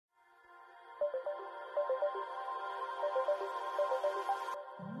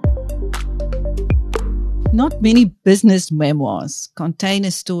Not many business memoirs contain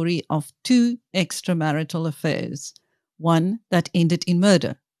a story of two extramarital affairs, one that ended in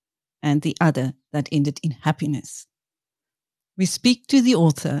murder and the other that ended in happiness. We speak to the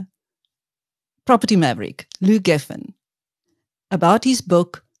author, property maverick Lew Geffen, about his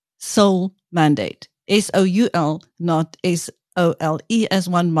book, Soul Mandate, S-O-U-L, not S-O-L-E, as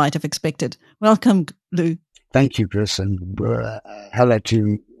one might have expected. Welcome, Lew. Thank you, Chris, and hello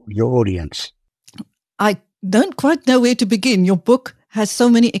to your audience. I don't quite know where to begin. Your book has so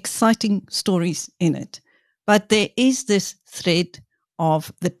many exciting stories in it, but there is this thread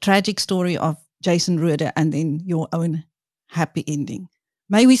of the tragic story of Jason Rohde and then your own happy ending.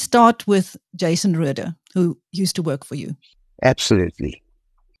 May we start with Jason Rohde, who used to work for you? Absolutely.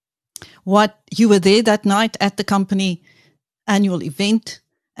 You were there that night at the company annual event,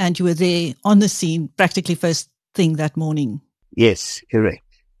 and you were there on the scene practically first thing that morning. Yes, correct.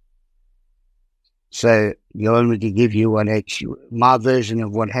 So you want me to give you my version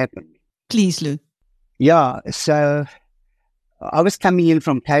of what happened? Please, Lew. Yeah, so I was coming in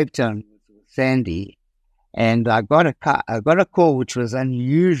from Cape Town with Sandy, and I got a call which was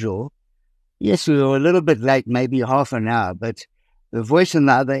unusual. Yes, we were a little bit late, maybe half an hour, but the voice on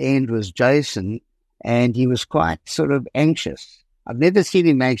the other end was Jason, and he was quite sort of anxious. I've never seen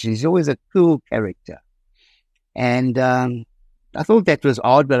him anxious. He's always a cool character. And I thought that was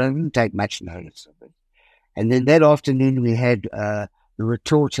odd, but I didn't take much notice of it. And then that afternoon we had the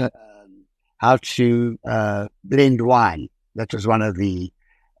retort how to blend wine. That was one of the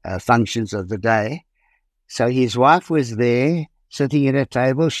functions of the day. So his wife was there sitting at a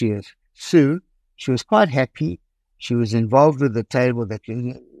table. She was Sue. She was quite happy. She was involved with the table,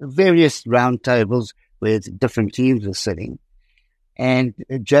 various round tables where different teams were sitting. And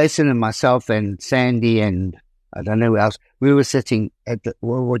Jason and myself and Sandy and I don't know who else, we were sitting at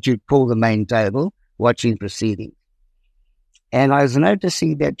what you'd call the main table, watching proceedings. And I was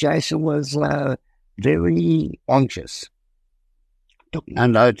noticing that Jason was very anxious. Took no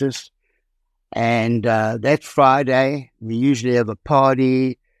notice. And that Friday, we usually have a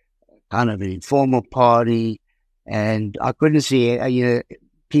party, kind of an informal party, and I couldn't see,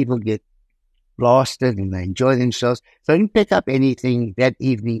 people get blasted and they enjoy themselves. So I didn't pick up anything that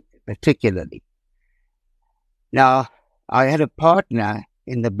evening particularly. Now, I had a partner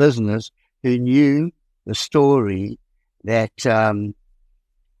in the business who knew the story that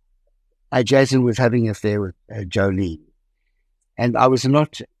Jason was having an affair with Jolene. And I was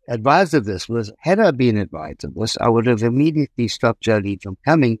not advised of this. Had I been advised of this, I would have immediately stopped Jolene from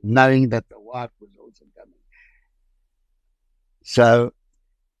coming, knowing that the wife was also coming. So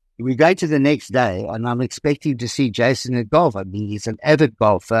we go to the next day, and I'm expecting to see Jason at golf. I mean, he's an avid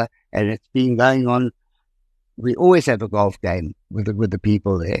golfer, and it's been going on. We always have a golf game with the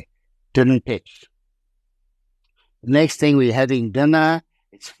people there. Didn't pitch. The next thing, we're having dinner.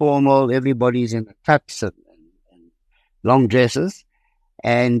 It's formal. Everybody's in the tux and long dresses.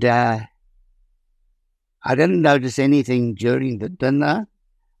 And I didn't notice anything during the dinner.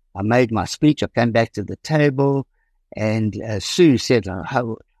 I made my speech. I came back to the table. And Sue said,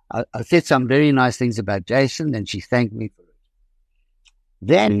 I said some very nice things about Jason, and she thanked me for it.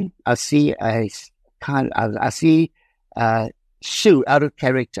 Then I see Sue out of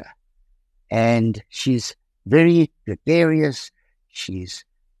character, and she's very gregarious. She's,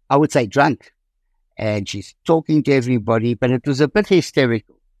 I would say, drunk, and she's talking to everybody, but it was a bit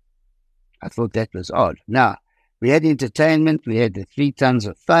hysterical. I thought that was odd. Now, we had entertainment, we had the 3 tons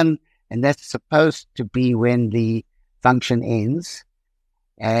of fun, and that's supposed to be when the function ends.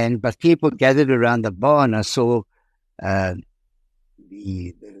 But people gathered around the bar, and I saw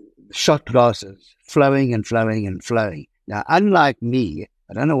the shot glasses flowing and flowing and flowing. Now, unlike me,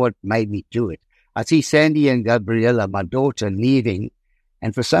 I don't know what made me do it. I see Sandy and Gabriella, my daughter, leaving,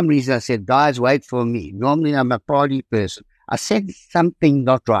 and for some reason I said, guys, wait for me. Normally I'm a party person. I said something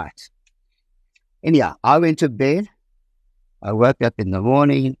not right. Anyhow, I went to bed. I woke up in the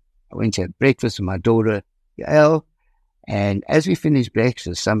morning. I went to have breakfast with my daughter, Yael, and as we finished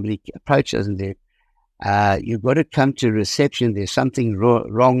breakfast, somebody approached us and said, you've got to come to reception. There's something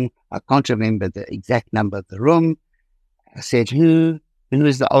wrong. I can't remember the exact number of the room. I said, who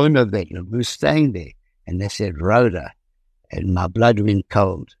is the owner of that room? Who's staying there? And they said, Rhoda. And my blood went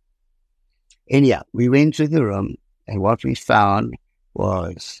cold. Anyhow, we went to the room, and what we found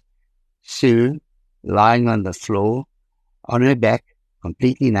was Sue lying on the floor, on her back,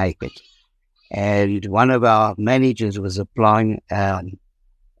 completely naked. And one of our managers was applying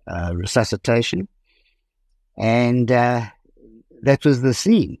resuscitation. And that was the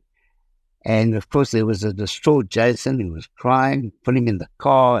scene. And, of course, there was a distraught Jason who was crying, put him in the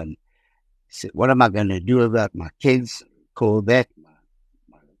car. said, what am I going to do about my kids? Called that.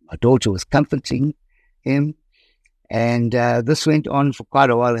 My daughter was comforting him. And this went on for quite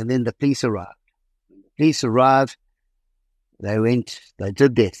a while, and then the police arrived. When the police arrived, they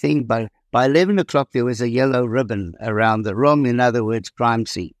did their thing. By 11 o'clock, there was a yellow ribbon around the room, in other words, crime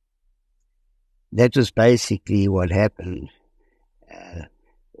scene. That was basically what happened.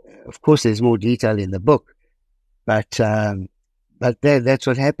 Of course, there's more detail in the book, but that's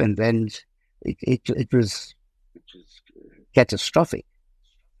what happened, and it was catastrophic.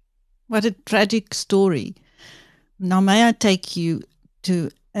 What a tragic story. Now, may I take you to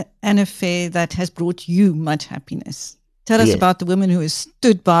an affair that has brought you much happiness? Tell us Yes. about the woman who has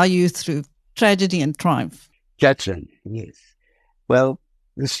stood by you through tragedy and triumph. Catherine, yes. Well,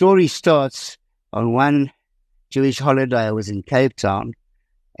 the story starts on one Jewish holiday. I was in Cape Town,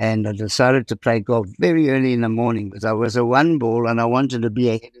 and I decided to play golf very early in the morning because I was a one ball and I wanted to be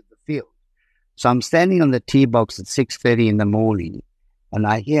ahead of the field. So I'm standing on the tee box at 6:30 in the morning, and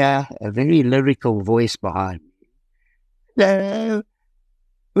I hear a very lyrical voice behind me. Hello,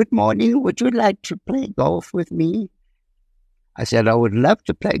 good morning. Would you like to play golf with me? I said, I would love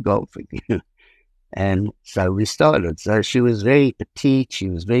to play golf with you. And so we started. So she was very petite. She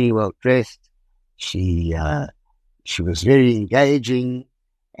was very well dressed. She was very engaging.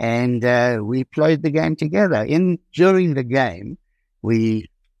 And we played the game together. During the game, we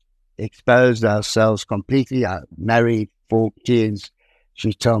exposed ourselves completely. I married 4 kids.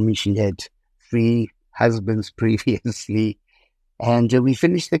 She told me she had 3 husbands previously. And we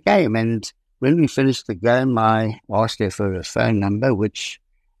finished the game. And when we finished the game, I asked her for a phone number, which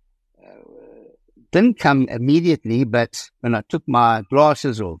didn't come immediately, but when I took my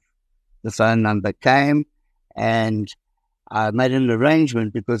glasses off, the phone number came, and I made an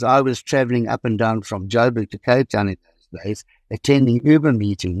arrangement because I was traveling up and down from Joburg to Cape Town in those days, attending Uber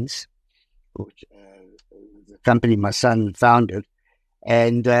meetings, which the company my son founded,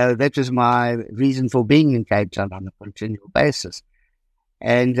 and that was my reason for being in Cape Town on a continual basis.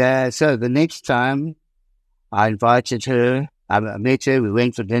 And so the next time I invited her, I met her, we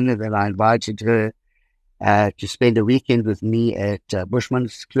went for dinner, then I invited her to spend a weekend with me at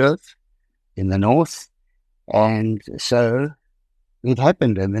Bushman's Kloof in the north. And so it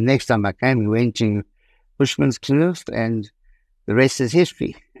happened. And the next time I came, we went to Bushman's Kloof, and the rest is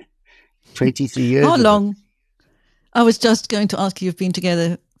history. 23 years. How long? I was just going to ask you, you've been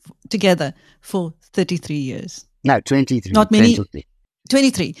together for 33 years. No, 23. Not many. 23.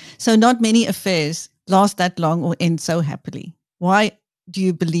 23. So not many affairs last that long or end so happily. Why do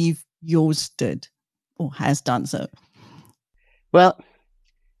you believe yours did or has done so? Well,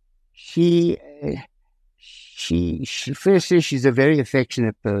 she firstly, she's a very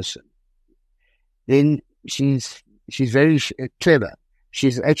affectionate person. Then she's very clever.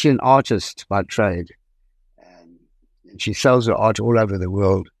 She's actually an artist by trade. And she sells her art all over the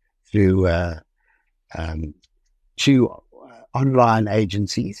world through 2 online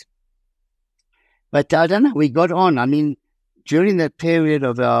agencies. But I don't know, we got on. I mean, during that period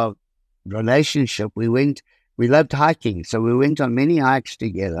of our relationship, we loved hiking. So we went on many hikes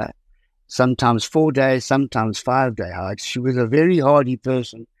together, sometimes 4-day, sometimes 5-day hikes. She was a very hardy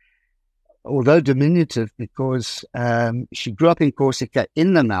person, although diminutive, because she grew up in Corsica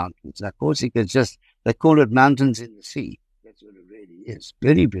in the mountains. Now, Corsica is just, they call it mountains in the sea. That's what it really is.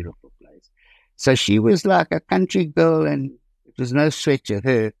 Very beautiful place. So she was like a country girl, and it was no sweat to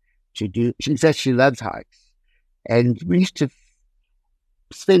her to do. In fact, she loved hikes. And we used to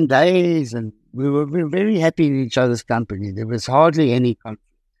spend days, and we were very happy in each other's company. There was hardly any conflict.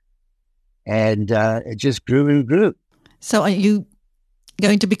 And it just grew and grew. So are you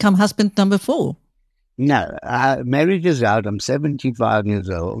going to become husband number 4? No, marriage is out. I'm 75 years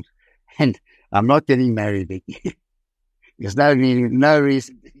old, and I'm not getting married again. There's no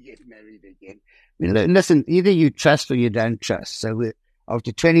reason to get married again. I mean, listen, either you trust or you don't trust. So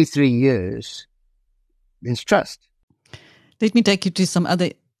after 23 years, there's trust. Let me take you to some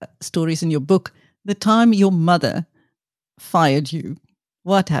other stories in your book. The time your mother fired you,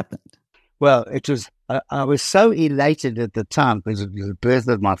 what happened? Well, it was, I was so elated at the time because it was the birth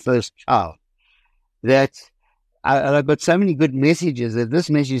of my first child that I got so many good messages that this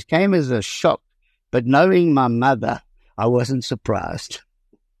message came as a shock. But knowing my mother, I wasn't surprised.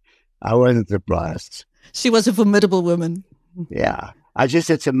 She was a formidable woman. Yeah. I just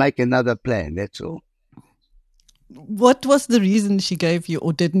had to make another plan, that's all. What was the reason she gave you,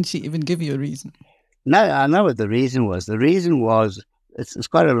 or didn't she even give you a reason? No, I know what the reason was. The reason was, it's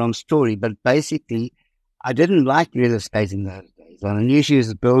quite a long story, but basically, I didn't like real estate in those days. I knew she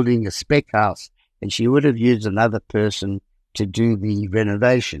was building a spec house, and she would have used another person to do the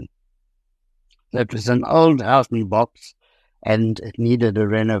renovation. It was an old housing box, and it needed a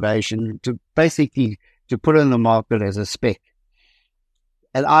renovation to put on the market as a spec.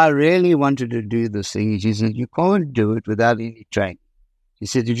 And I really wanted to do this thing. She said, you can't do it without any training. She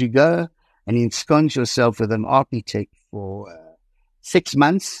said, if you go and ensconce yourself with an architect for 6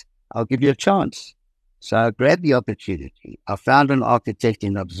 months, I'll give you a chance. So I grabbed the opportunity. I found an architect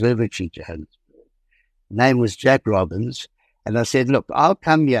in Observatory, Johannesburg. Name was Jack Robbins. And I said, look, I'll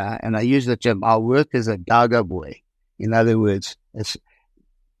come here, and I use the term, I'll work as a gaga boy. In other words, it's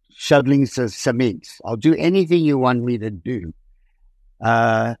shoveling cement. I'll do anything you want me to do.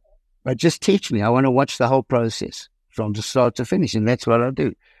 But just teach me. I want to watch the whole process from the start to finish. And that's what I'll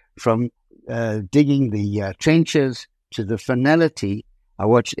do. From digging the trenches to the finality, I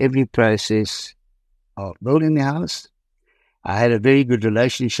watched every process of building the house. I had a very good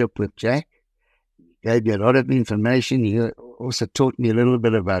relationship with Jack. He gave me a lot of information. He also taught me a little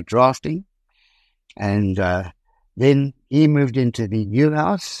bit about drafting. And then he moved into the new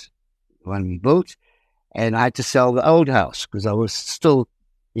house, the one we built, and I had to sell the old house because I was still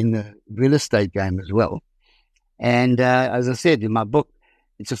in the real estate game as well. And as I said in my book,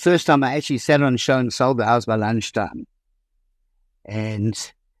 it's the first time I actually sat on a show and sold the house by lunchtime.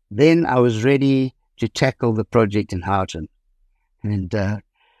 And then I was ready to tackle the project in Houghton. And,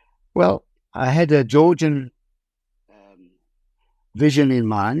 well, I had a Georgian vision in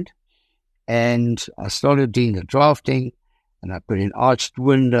mind, and I started doing the drafting, and I put in arched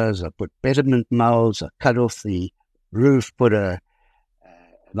windows, I put betterment molds, I cut off the roof, put a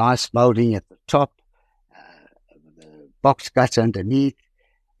nice molding at the top, the box cuts underneath,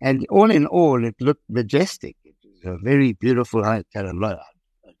 and all in all, it looked majestic. It was a very beautiful home. It had a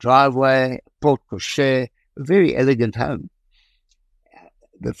driveway, a porte cochere, a very elegant home.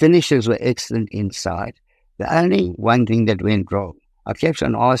 The finishes were excellent inside. The only one thing that went wrong, I kept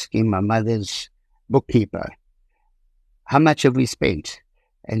on asking my mother's bookkeeper, how much have we spent?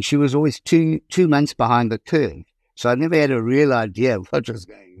 And she was always two months behind the curve. So I never had a real idea of what was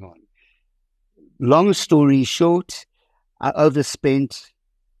going on. Long story short, I overspent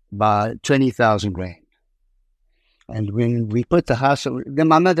by 20,000 rand. And when we put the house, then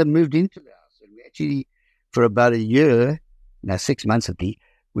my mother moved into the house. And we actually, for about a year, 6 months at least,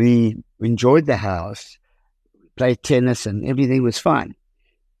 we enjoyed the house, we played tennis, and everything was fine.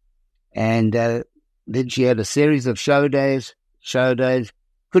 And then she had a series of show days,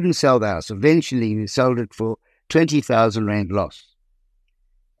 couldn't sell the house. Eventually, we sold it for 20,000 rand loss.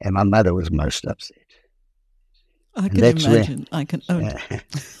 And my mother was most upset. I can imagine. I can own.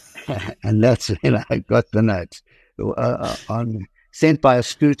 And that's when I got the note sent by a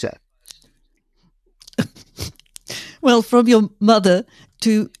scooter. Well, from your mother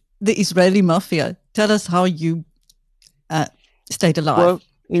to the Israeli Mafia, tell us how you stayed alive. Well,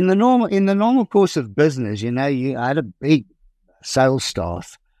 in the normal course of business, I had a big sales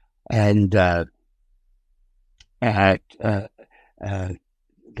staff, and the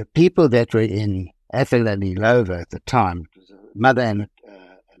people that were in Israeli Mafia at the time, it was a mother and a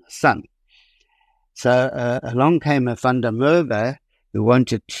son. So along came a Van Merwe who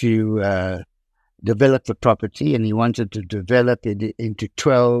wanted to develop the property, and he wanted to develop it into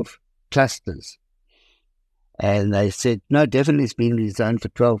 12 clusters. And they said, no, definitely it's been rezoned for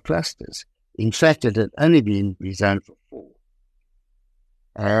 12 clusters. In fact, it had only been rezoned for 4.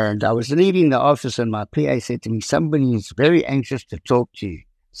 And I was leaving the office, and my PA said to me, somebody is very anxious to talk to you.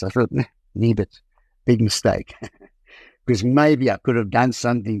 So I thought, leave it. Big mistake. Because maybe I could have done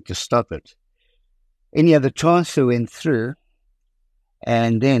something to stop it. Any other transfer went through,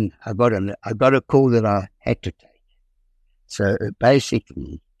 and then I got a call that I had to take. So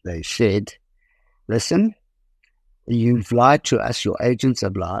basically, they said, listen, you've lied to us, your agents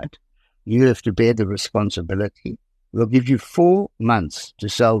have lied, you have to bear the responsibility. We'll give you 4 months to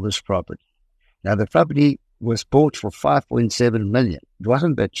sell this property. Now, the property was bought for 5.7 million. It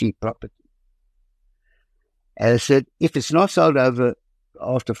wasn't a cheap property. And I said, if it's not sold after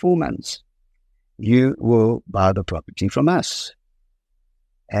 4 months, you will buy the property from us.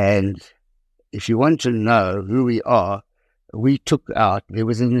 And if you want to know who we are, we took out, there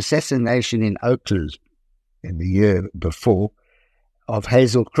was an assassination in Oakland in the year before of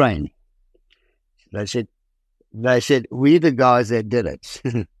Hazel Crane. They said, we're the guys that did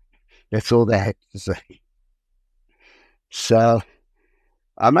it. That's all they had to say. So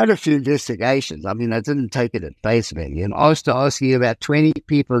I made a few investigations. I mean, I didn't take it at face value. And after asking about 20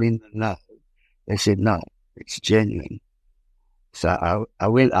 people in the know, they said, no, it's genuine. So I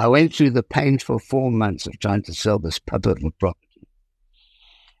went through the painful 4 months of trying to sell this public property.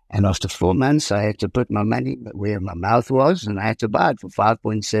 And after 4 months, I had to put my money where my mouth was, and I had to buy it for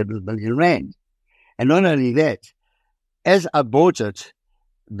 5.7 million rand. And not only that, as I bought it,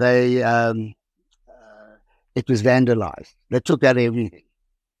 it was vandalized. They took out everything.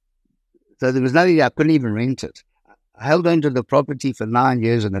 So there was nothing, I couldn't even rent it. I held on to the property for 9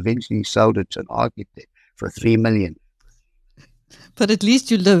 years and eventually sold it to an architect for $3 million. But at least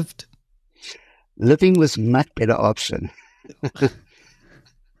you lived. Living was much better option.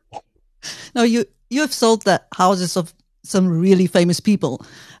 Now, you have sold the houses of some really famous people,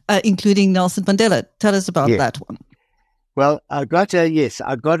 including Nelson Mandela. Tell us about that one. Well, I got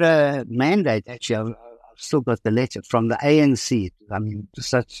a mandate, actually. I've still got the letter from the ANC. I mean,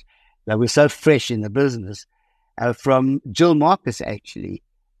 they were so fresh in the business. From Jill Marcus, actually.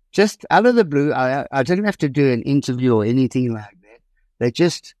 Just out of the blue, I didn't have to do an interview or anything like that. They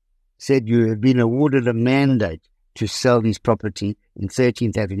just said, you have been awarded a mandate to sell his property in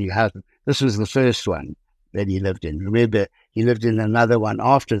 13th Avenue, Houghton. This was the first one that he lived in. Remember, he lived in another one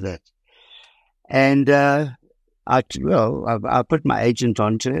after that. And I put my agent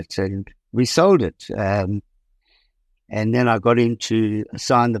onto it and we sold it. And then I got him to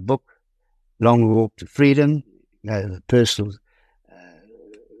sign the book, Long Walk to Freedom, the personal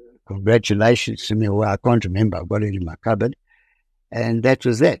congratulations to me. Well, I can't remember. I've got it in my cupboard. And that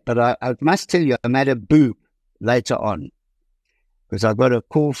was that. But I must tell you, I made a boo later on because I got a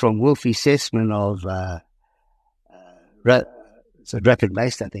call from Wolfie Sessman of Rapid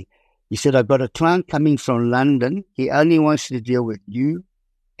Based, I think. He said, I've got a client coming from London. He only wants to deal with you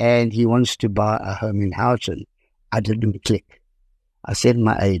and he wants to buy a home in Houghton. I didn't click. I sent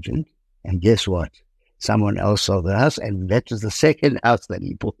my agent, and guess what? Someone else sold the house, and that was the second house that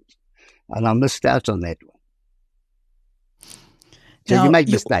he bought. And I missed out on that one. So now, you make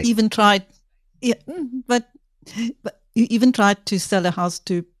mistakes. Even tried, but you even tried to sell a house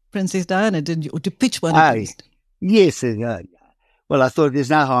to Princess Diana, didn't you? Or to pitch one at least. Yes. Well, I thought there's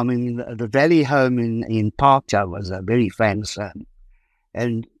no harm. I mean, the Valley home in Parktown was a very famous home.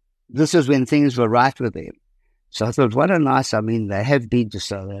 And this is when things were right with them. So I thought, what a nice, they have been to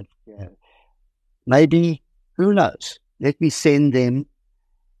sell that. Yeah. Maybe, who knows? Let me send them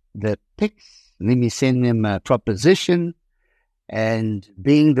the pics. Let me send them a proposition. And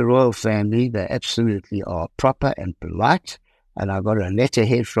being the royal family, they absolutely are proper and polite. And I got a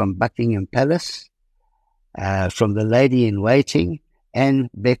letterhead from Buckingham Palace, from the lady in waiting, Anne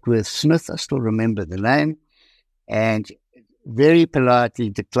Beckworth Smith. I still remember the name. And very politely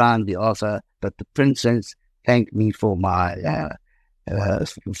declined the offer, but the princess thanked me for my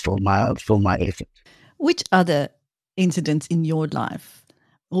effort. Which other incidents in your life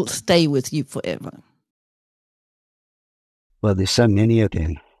will stay with you forever? Well, there's so many of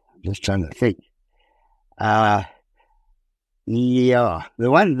them. I'm just trying to think. The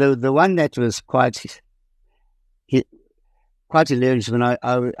one that was quite hilarious when I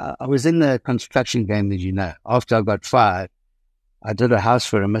was in the construction game, as you know. After I got fired, I did a house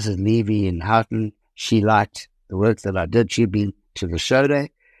for a Mrs. Levy in Houghton. She liked the work that I did. She'd been to the show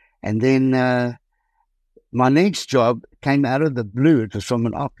day. And then my next job came out of the blue. It was from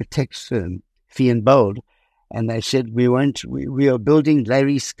an architect's firm, Fee and Bold. And they said, we are building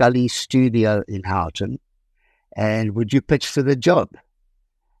Larry Scully's studio in Houghton. And would you pitch for the job?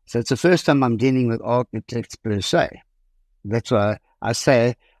 So it's the first time I'm dealing with architects per se. That's why I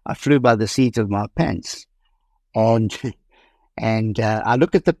say I flew by the seat of my pants. And I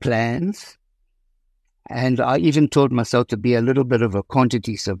look at the plans, and I even taught myself to be a little bit of a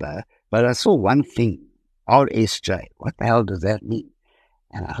quantity surveyor. But I saw one thing, RSJ. What the hell does that mean?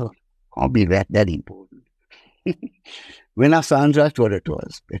 And I thought, can't be that important. When I found out what it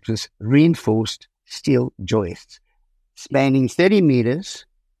was reinforced steel joists, spanning 30 meters,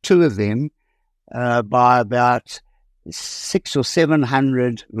 two of them, by about 600 or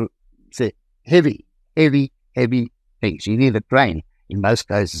 700 heavy things. You need a crane in most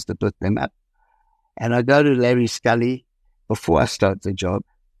cases to put them up. And I go to Larry Scully before I start the job.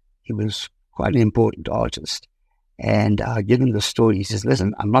 He was quite an important artist. And I give him the story. He says,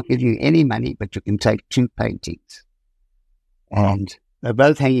 listen, I'm not giving you any money, but you can take 2 paintings. And they're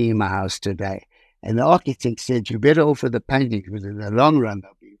both hanging in my house today. And the architect said, you better offer the paintings because in the long run,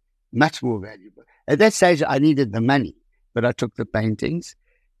 they'll be much more valuable. At that stage, I needed the money, but I took the paintings.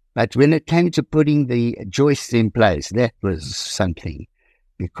 But when it came to putting the joists in place, that was something,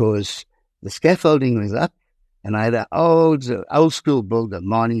 because the scaffolding was up, and I had an old school builder,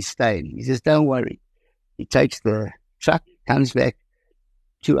 Marnie Steyn. He says, don't worry. He takes the truck, comes back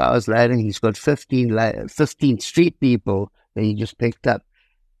 2 hours later, and he's got 15 street people that he just picked up,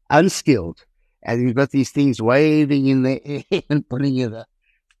 unskilled. And you've got these things waving in the air and putting it up.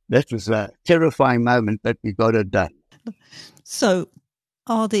 That was a terrifying moment, but we got it done. So,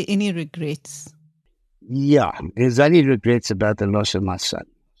 are there any regrets? Yeah, there's only regrets about the loss of my son.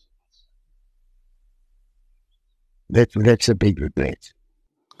 That's a big regret.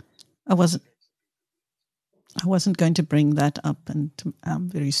 I wasn't going to bring that up, and I'm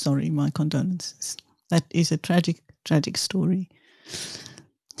very sorry. My condolences. That is a tragic, tragic story.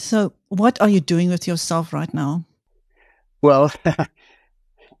 So, what are you doing with yourself right now? Well,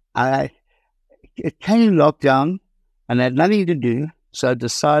 it came lockdown and I had nothing to do, so I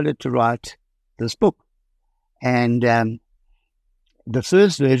decided to write this book. And the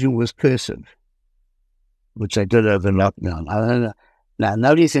first version was cursive, which I did over lockdown. I don't know. Now,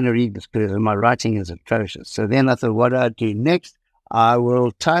 nobody's going to read this cursive. My writing is atrocious. So then I thought, what do I do next? I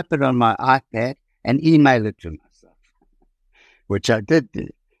will type it on my iPad and email it to myself, which I did do.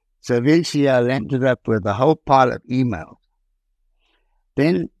 So eventually I landed up with a whole pile of emails.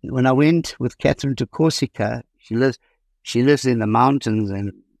 Then when I went with Catherine to Corsica, she lives in the mountains,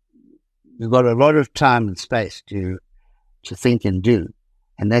 and we've got a lot of time and space to think and do.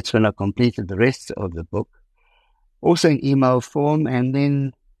 And that's when I completed the rest of the book, also in email form. And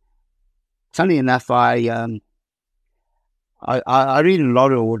then, funny enough, I read a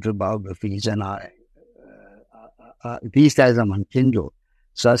lot of autobiographies, and these days I'm on Kindle.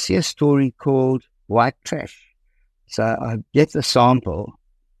 So I see a story called White Trash. So I get the sample.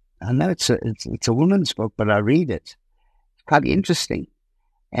 I know it's a woman's book, but I read it. It's quite interesting.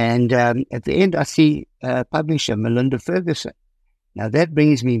 And at the end, I see publisher Melinda Ferguson. Now that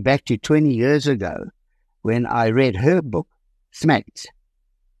brings me back to 20 years ago when I read her book, Smacked.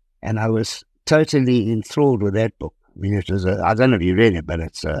 And I was totally enthralled with that book. I mean, it was I don't know if you read it, but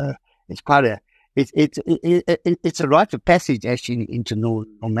it's quite it's a rite of passage actually into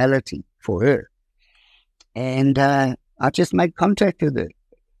normality for her. And I just made contact with her.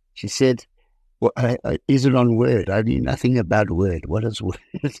 She said, well, is it on Word? I knew nothing about Word. What is Word?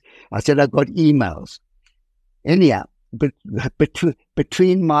 I said, I've got emails. Anyhow, but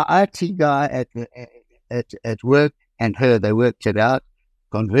between my IT guy at work and her, they worked it out,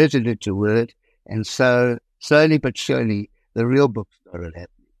 converted it to Word, and so slowly but surely, the real book started happening.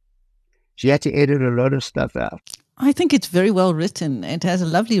 She had to edit a lot of stuff out. I think it's very well written. It has a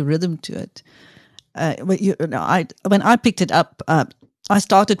lovely rhythm to it. When I picked it up, I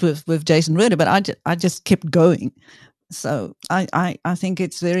started with Jason Rohde, but I just kept going. So I think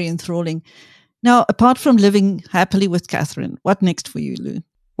it's very enthralling. Now, apart from living happily with Catherine, what next for you, Lou?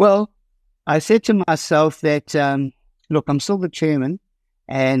 Well, I said to myself that, look, I'm still the chairman,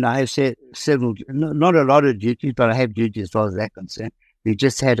 and I have several, not a lot of duties, but I have duties as far as that concerned. We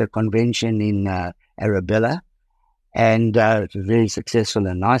just had a convention in Arabella, and it was very successful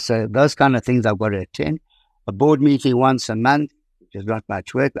and nice. So those kind of things I've got to attend. A board meeting once a month, which is not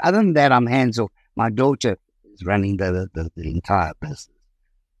much work. Other than that, I'm hands off. My daughter is running the entire business,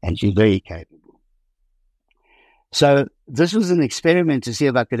 and she's very capable. So this was an experiment to see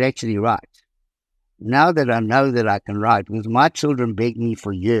if I could actually write. Now that I know that I can write, because my children begged me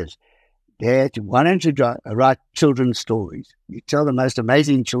for years, Dad, why don't you write children's stories? You tell the most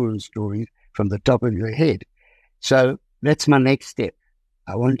amazing children's stories from the top of your head. So that's my next step.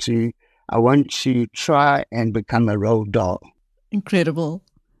 I want to try and become a Roald Dahl. Incredible.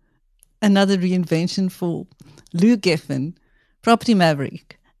 Another reinvention for Lew Geffen, property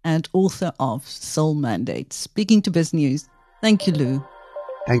maverick and author of Soul Mandate. Speaking to Biz News. Thank you, Lou.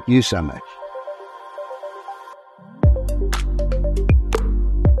 Thank you so much.